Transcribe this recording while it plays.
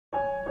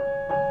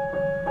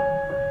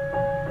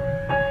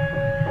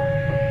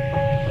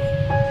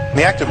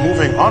the act of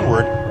moving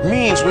onward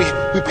means we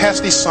pass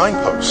these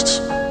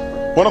signposts.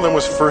 One of them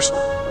was first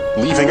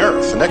leaving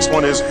Earth. The next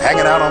one is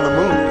hanging out on the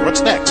moon.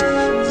 What's next?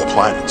 The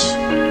planets.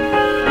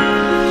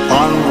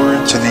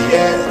 Onward to the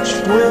edge.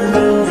 We're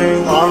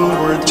moving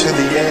onward to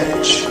the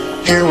edge.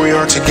 Here we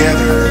are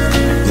together.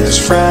 This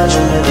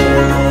fragile little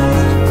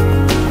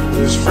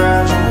world. This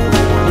fragile little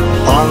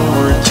world.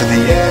 Onward to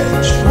the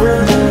edge.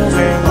 We're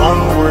moving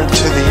onward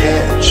to the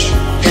edge.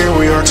 Here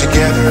we are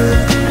together.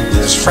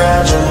 This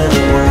fragile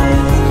little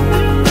world.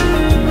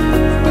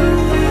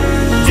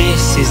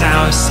 This is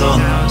our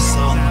sun.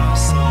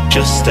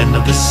 Just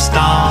another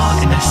star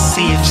in a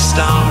sea of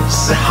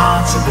stars. The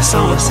heart of the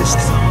solar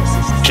system.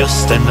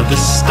 Just another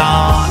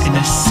star in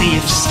a sea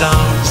of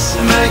stars.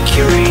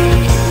 Mercury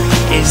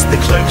is the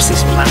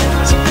closest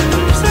planet.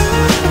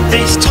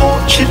 This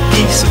tortured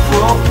piece of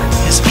rock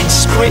has been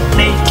stripped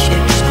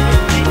naked.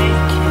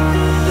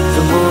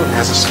 The moon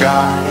has a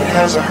sky, it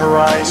has a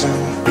horizon.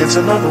 It's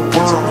another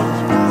world.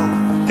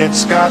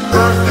 It's got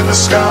Earth in the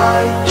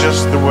sky,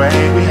 just the way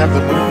we have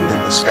the moon in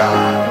the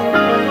sky.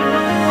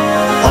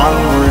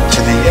 Onward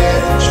to the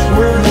edge,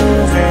 we're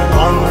moving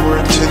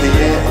onward to the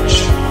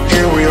edge.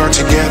 Here we are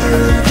together,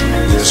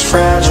 this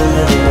fragile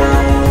little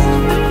world.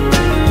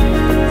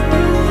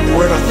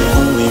 We're not the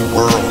only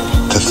world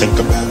to think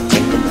about.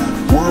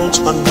 Worlds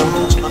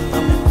unknown.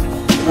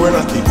 We're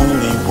not the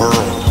only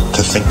world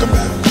to think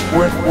about.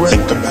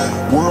 Think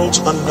about worlds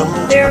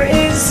unknown. There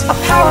is a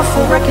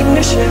powerful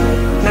recognition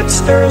that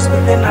stirs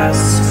within us.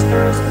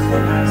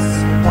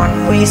 When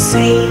we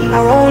see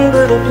our own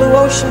little blue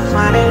ocean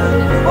planet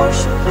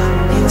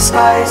in the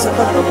skies of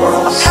other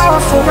worlds. A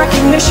powerful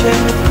recognition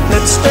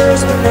that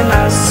stirs within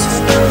us.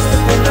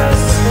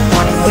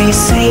 When we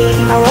see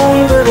our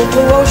own little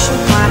blue ocean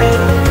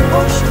planet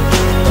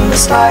in the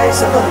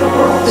skies of other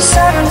worlds. The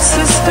Saturn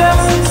system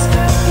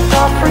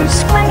offers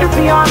splendor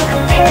beyond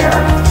compare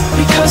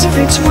because of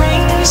its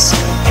rings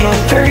and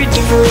very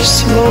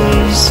diverse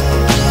moons.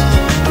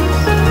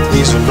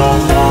 These are no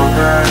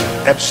longer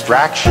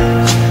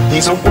abstractions.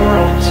 These are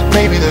worlds.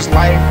 Maybe there's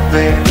life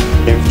there.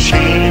 They've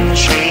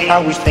changed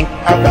how we think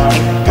about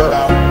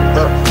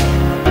Earth.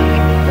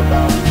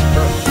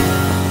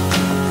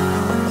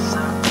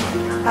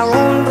 Our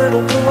own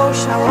little blue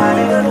ocean,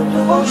 planet.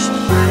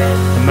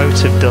 The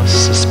mote of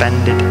dust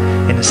suspended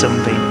in a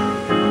sunbeam.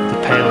 The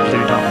pale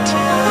blue dot.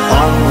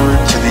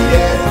 Onward to the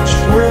edge.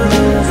 We're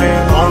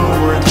moving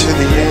onward to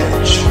the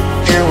edge.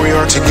 Here we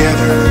are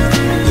together.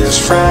 This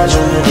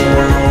fragile little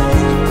world.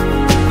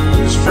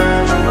 This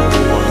fragile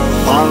little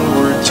world.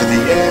 Onward to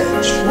the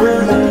edge.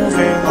 We're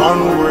moving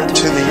onward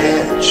to the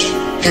edge.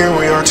 Here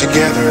we are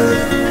together.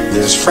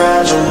 This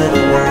fragile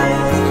little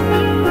world.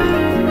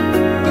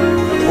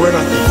 We're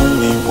not the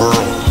only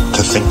world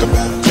to think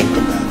about.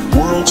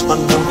 Worlds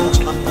unknown.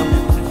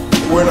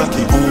 We're not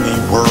the only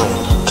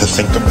world to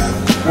think about.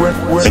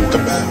 Think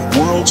about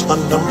worlds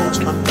unknown.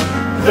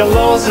 The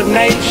laws of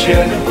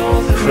nature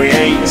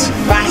create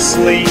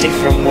vastly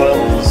different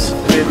worlds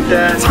with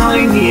the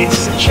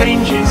tiniest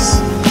changes.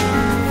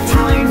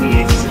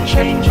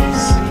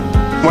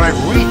 When I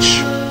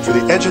reach for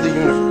the edge of the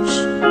universe,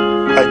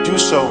 I do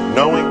so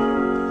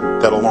knowing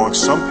that along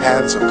some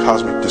paths of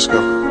cosmic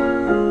discovery,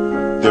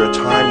 there are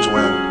times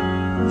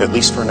when, at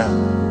least for now,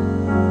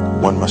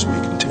 one must be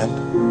content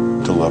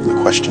to love the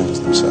questions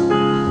themselves.